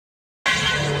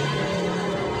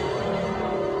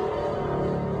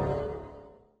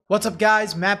What's up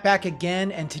guys, Matt back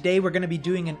again, and today we're going to be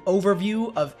doing an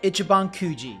overview of Ichiban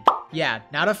Kuji. Yeah,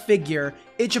 not a figure,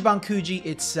 Ichiban Kuji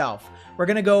itself. We're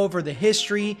going to go over the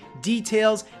history,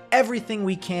 details, everything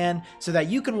we can, so that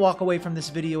you can walk away from this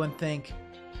video and think,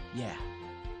 yeah,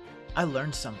 I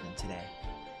learned something today.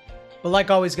 But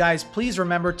like always guys, please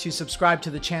remember to subscribe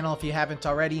to the channel if you haven't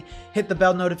already. Hit the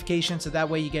bell notification so that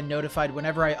way you get notified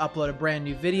whenever I upload a brand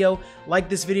new video. Like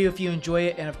this video if you enjoy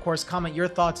it, and of course comment your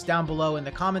thoughts down below in the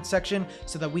comment section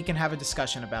so that we can have a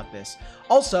discussion about this.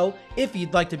 Also, if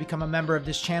you'd like to become a member of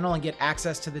this channel and get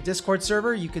access to the Discord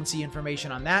server, you can see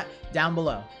information on that down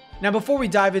below. Now before we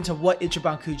dive into what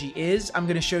Ichiban Kuji is, I'm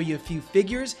going to show you a few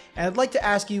figures, and I'd like to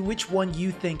ask you which one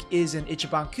you think is an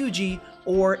Ichiban Kuji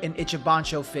or an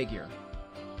Ichibansho figure.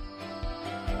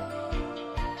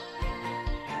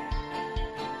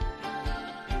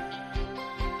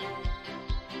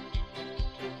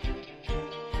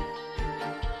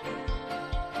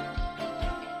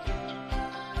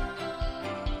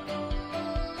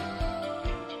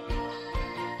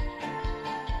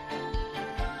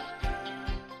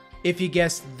 If you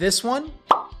guessed this one,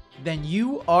 then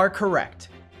you are correct.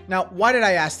 Now, why did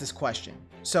I ask this question?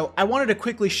 So I wanted to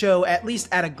quickly show, at least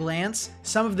at a glance,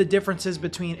 some of the differences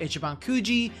between Ichiban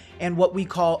Kuji and what we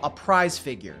call a prize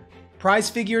figure.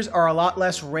 Prize figures are a lot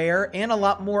less rare and a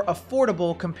lot more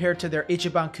affordable compared to their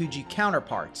Ichiban Kuji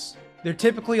counterparts. They're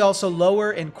typically also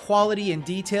lower in quality and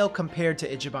detail compared to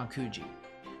Ichiban Kuji.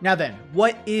 Now then,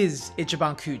 what is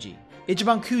Ichiban Kuji?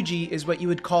 Ichiban Kuji is what you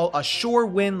would call a sure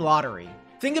win lottery.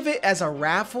 Think of it as a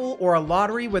raffle or a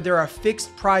lottery where there are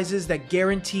fixed prizes that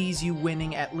guarantees you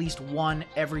winning at least one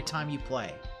every time you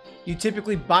play. You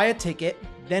typically buy a ticket,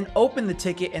 then open the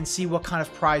ticket and see what kind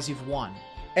of prize you've won.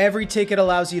 Every ticket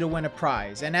allows you to win a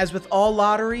prize, and as with all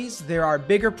lotteries, there are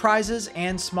bigger prizes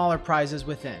and smaller prizes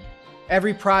within.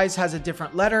 Every prize has a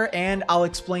different letter, and I'll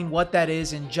explain what that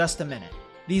is in just a minute.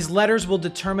 These letters will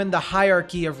determine the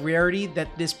hierarchy of rarity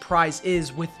that this prize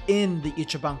is within the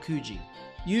Ichiban Kuji.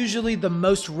 Usually the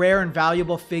most rare and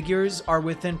valuable figures are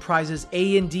within prizes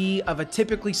A and D of a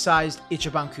typically sized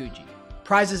Ichiban Kuji.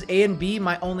 Prizes A and B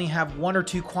might only have 1 or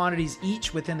 2 quantities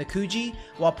each within the Kuji,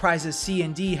 while prizes C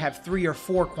and D have 3 or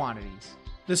 4 quantities.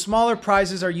 The smaller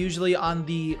prizes are usually on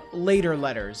the later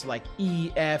letters like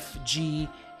E, F, G,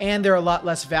 and they're a lot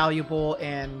less valuable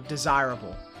and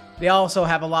desirable. They also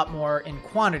have a lot more in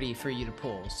quantity for you to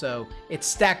pull, so it's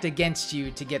stacked against you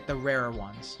to get the rarer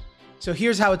ones. So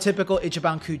here's how a typical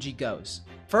Ichiban Kuji goes.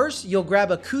 First, you'll grab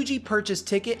a Kuji purchase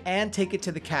ticket and take it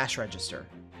to the cash register.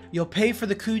 You'll pay for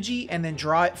the Kuji and then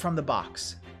draw it from the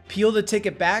box. Peel the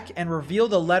ticket back and reveal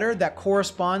the letter that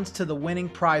corresponds to the winning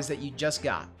prize that you just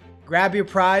got. Grab your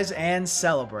prize and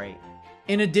celebrate.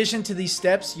 In addition to these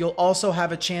steps, you'll also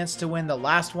have a chance to win the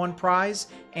last one prize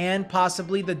and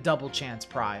possibly the double chance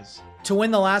prize. To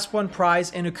win the last one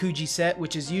prize in a Kuji set,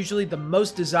 which is usually the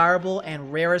most desirable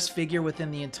and rarest figure within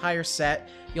the entire set,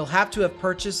 you'll have to have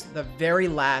purchased the very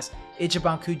last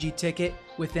Ichiban Kuji ticket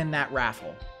within that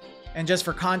raffle. And just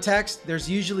for context, there's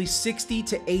usually 60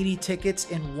 to 80 tickets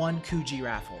in one Kuji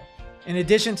raffle. In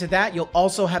addition to that, you'll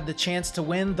also have the chance to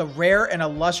win the rare and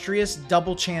illustrious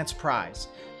double chance prize.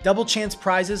 Double chance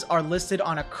prizes are listed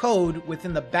on a code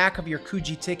within the back of your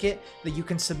Kuji ticket that you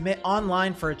can submit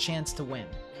online for a chance to win.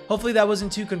 Hopefully that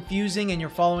wasn't too confusing and you're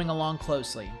following along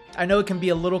closely. I know it can be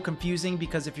a little confusing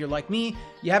because if you're like me,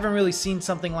 you haven't really seen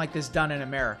something like this done in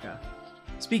America.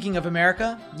 Speaking of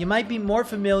America, you might be more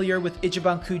familiar with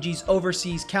Ichiban Kuji's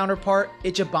overseas counterpart,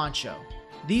 Ichibansho.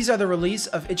 These are the release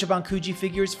of Ichiban Kuji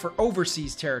figures for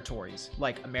overseas territories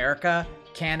like America,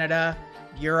 Canada,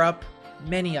 Europe,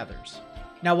 many others.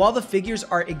 Now, while the figures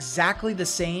are exactly the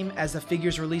same as the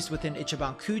figures released within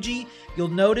Ichiban Kuji, you'll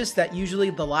notice that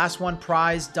usually the last one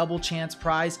prize, double chance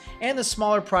prize, and the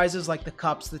smaller prizes like the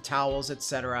cups, the towels,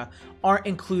 etc. aren't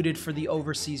included for the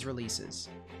overseas releases.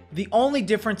 The only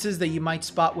differences that you might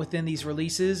spot within these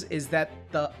releases is that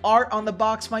the art on the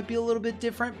box might be a little bit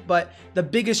different, but the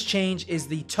biggest change is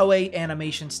the Toei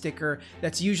animation sticker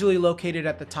that's usually located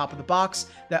at the top of the box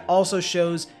that also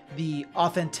shows the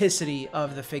authenticity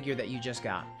of the figure that you just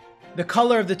got. The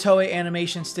color of the Toei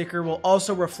animation sticker will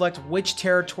also reflect which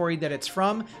territory that it's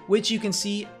from, which you can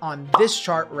see on this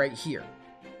chart right here.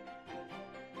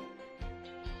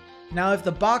 Now, if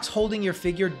the box holding your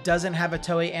figure doesn't have a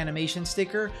Toei animation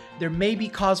sticker, there may be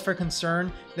cause for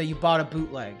concern that you bought a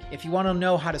bootleg. If you want to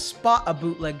know how to spot a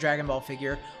bootleg Dragon Ball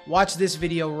figure, watch this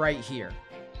video right here.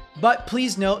 But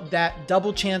please note that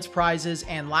double chance prizes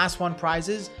and last one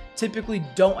prizes typically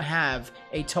don't have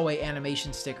a Toei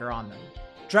animation sticker on them.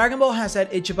 Dragon Ball has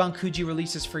had Ichiban Kuji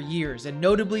releases for years, and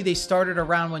notably they started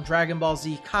around when Dragon Ball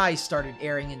Z Kai started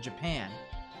airing in Japan.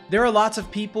 There are lots of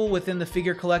people within the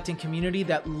figure collecting community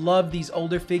that love these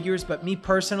older figures, but me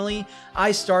personally,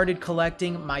 I started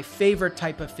collecting my favorite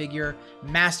type of figure,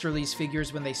 Masterly's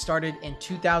figures, when they started in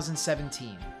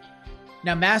 2017.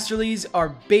 Now, Masterly's are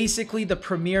basically the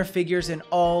premier figures in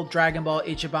all Dragon Ball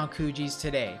Ichiban Kujis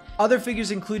today. Other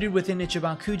figures included within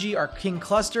Ichiban Kuji are King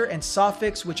Cluster and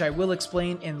Sophics, which I will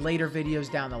explain in later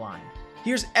videos down the line.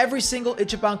 Here's every single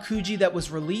Ichiban Kuji that was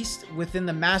released within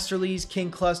the Masterly's, King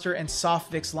Cluster, and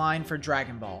Sophics line for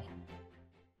Dragon Ball.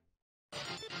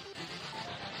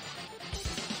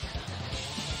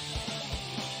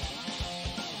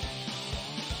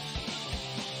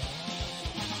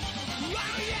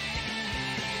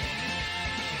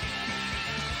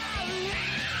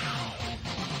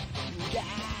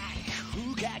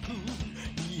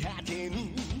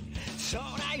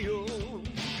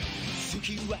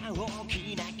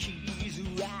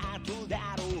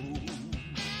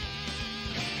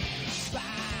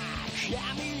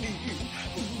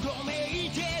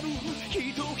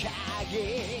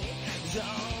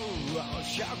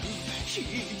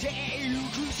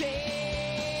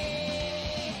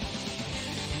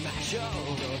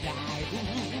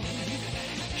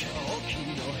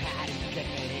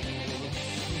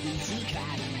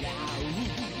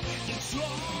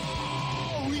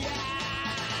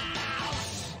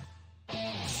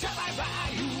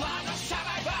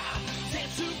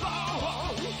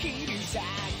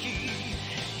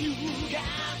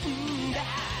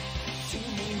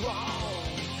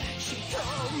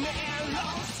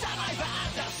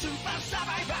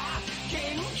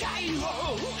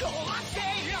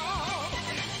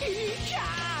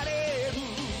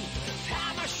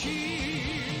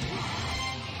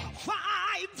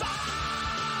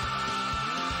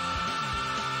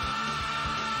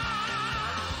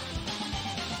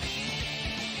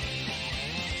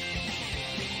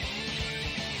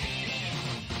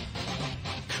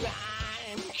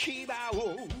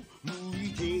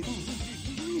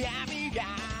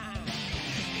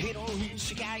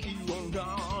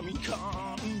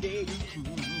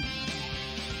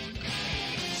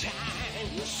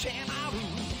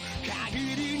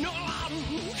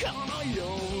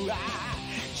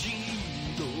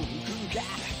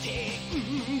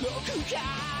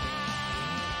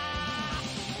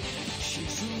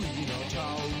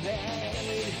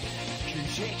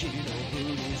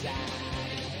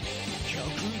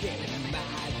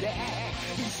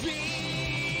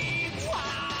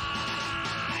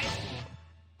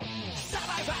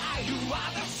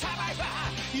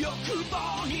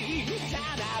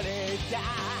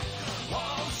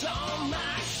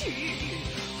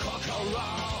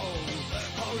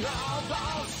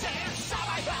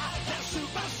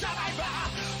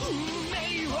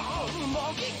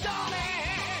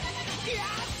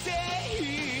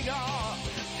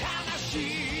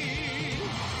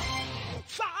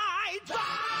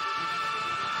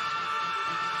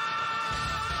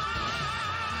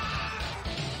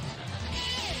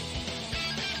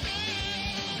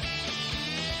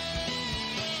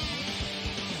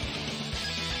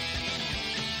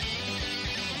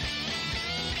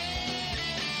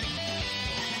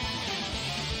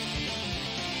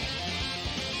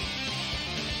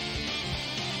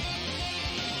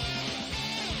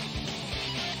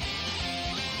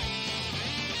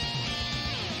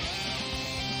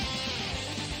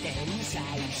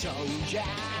 Soldiers,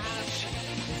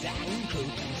 残酷フ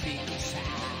ィクサー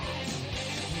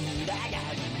群が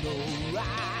るのは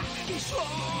そ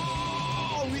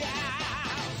うや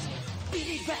ビ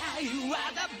リバー You are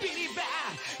the ビリバ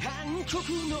ー暗黒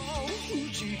の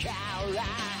内から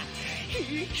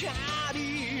光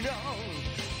の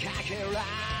かけら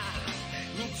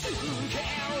見つけ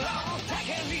ろ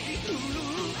竹に降る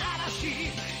嵐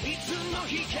いつの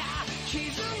日か静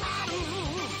まる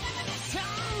そ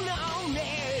の目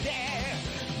で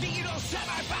ビロサ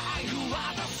バイバー You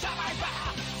are the サバイバ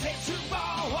ー絶望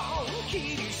を切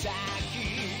り裂き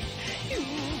歪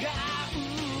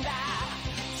んだ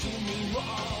罪を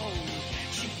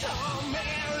仕留め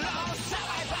ろサバ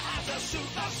イバー The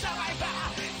super サバイバ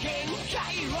ー限界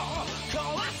を壊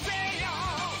せよ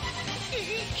生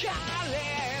かれ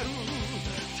る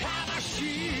魂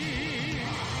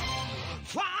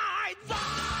Fight the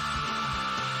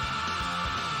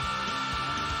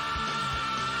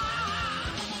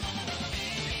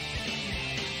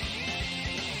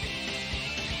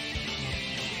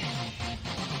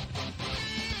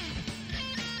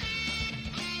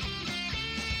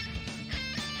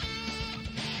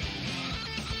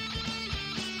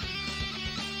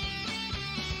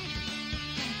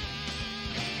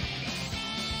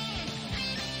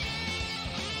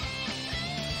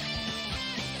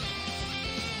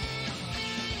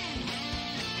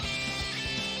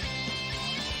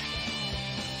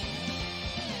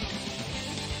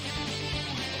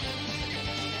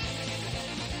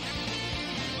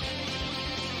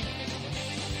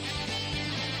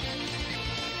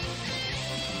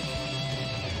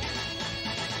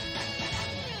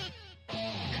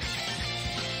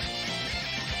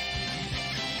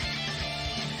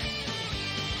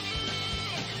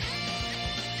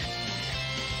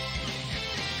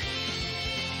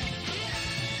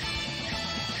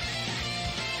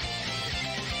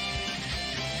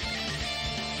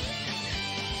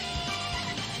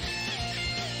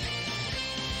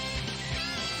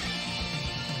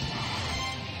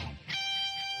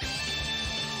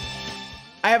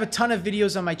I have a ton of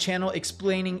videos on my channel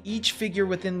explaining each figure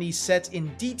within these sets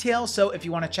in detail, so if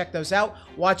you want to check those out,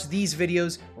 watch these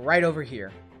videos right over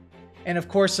here. And of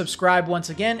course, subscribe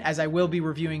once again, as I will be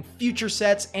reviewing future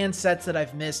sets and sets that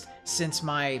I've missed since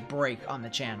my break on the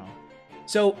channel.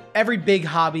 So every big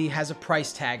hobby has a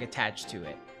price tag attached to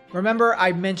it. Remember,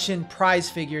 I mentioned prize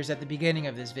figures at the beginning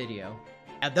of this video.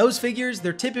 Now those figures,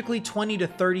 they're typically 20 to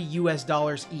 30 US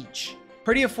dollars each.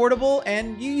 Pretty affordable,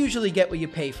 and you usually get what you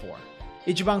pay for.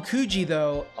 Ichiban Kuji,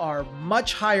 though, are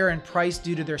much higher in price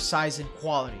due to their size and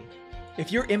quality.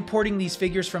 If you're importing these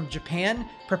figures from Japan,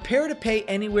 prepare to pay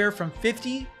anywhere from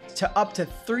 50 to up to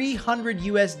 300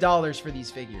 US dollars for these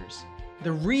figures.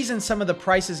 The reason some of the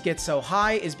prices get so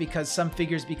high is because some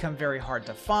figures become very hard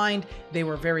to find, they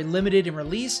were very limited in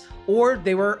release, or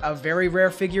they were a very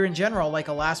rare figure in general, like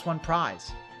a last one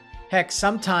prize. Heck,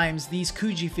 sometimes these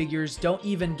Kuji figures don't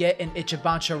even get an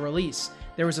Ichibansho release.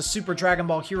 There was a Super Dragon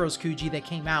Ball Heroes Kuji that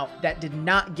came out that did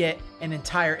not get an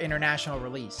entire international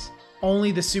release.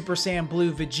 Only the Super Saiyan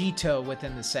Blue Vegito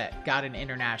within the set got an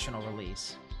international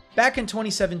release. Back in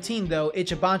 2017 though,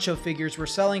 Ichibansho figures were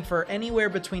selling for anywhere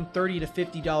between $30 to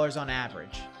 $50 on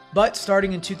average. But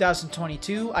starting in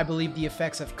 2022, I believe the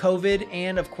effects of COVID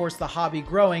and of course the hobby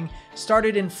growing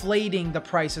started inflating the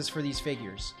prices for these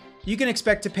figures. You can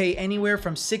expect to pay anywhere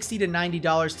from $60 to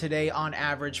 $90 today on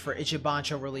average for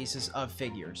Ichibansho releases of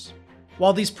figures.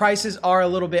 While these prices are a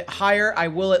little bit higher, I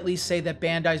will at least say that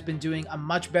Bandai's been doing a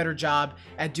much better job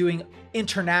at doing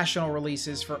international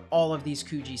releases for all of these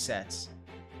Kuji sets.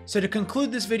 So to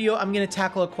conclude this video, I'm going to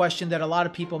tackle a question that a lot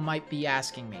of people might be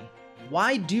asking me.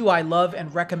 Why do I love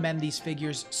and recommend these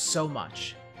figures so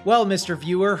much? Well, Mr.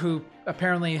 Viewer, who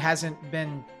apparently hasn't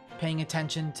been paying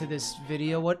attention to this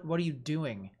video, what are you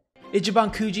doing?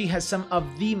 Ichiban Kuji has some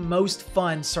of the most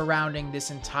fun surrounding this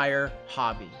entire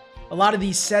hobby. A lot of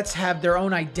these sets have their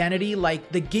own identity, like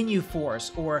the Ginyu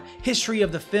Force or History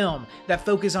of the Film, that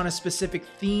focus on a specific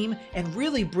theme and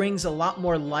really brings a lot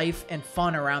more life and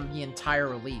fun around the entire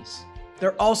release.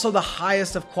 They're also the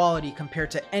highest of quality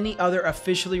compared to any other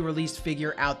officially released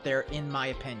figure out there, in my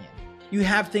opinion. You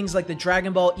have things like the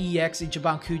Dragon Ball EX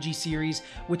Ichiban Kuji series,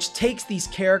 which takes these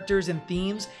characters and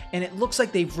themes and it looks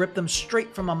like they've ripped them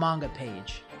straight from a manga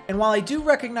page. And while I do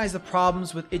recognize the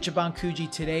problems with Ichiban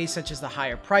Kuji today, such as the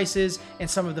higher prices and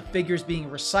some of the figures being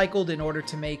recycled in order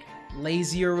to make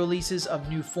lazier releases of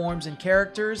new forms and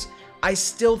characters, I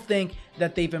still think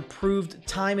that they've improved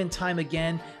time and time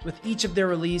again with each of their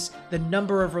release, the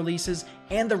number of releases,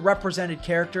 and the represented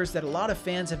characters that a lot of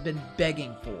fans have been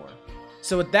begging for.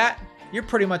 So with that, you're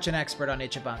pretty much an expert on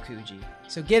Ichiban Kuji.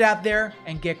 So get out there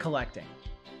and get collecting.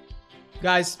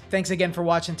 Guys, thanks again for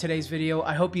watching today's video.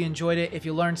 I hope you enjoyed it. If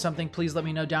you learned something, please let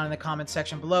me know down in the comments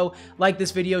section below. Like this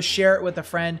video, share it with a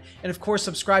friend, and of course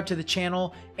subscribe to the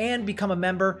channel and become a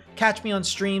member. Catch me on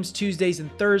streams Tuesdays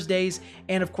and Thursdays,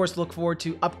 and of course look forward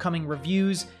to upcoming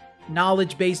reviews,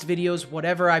 knowledge-based videos,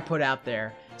 whatever I put out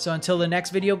there. So until the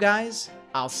next video, guys,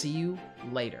 I'll see you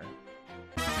later.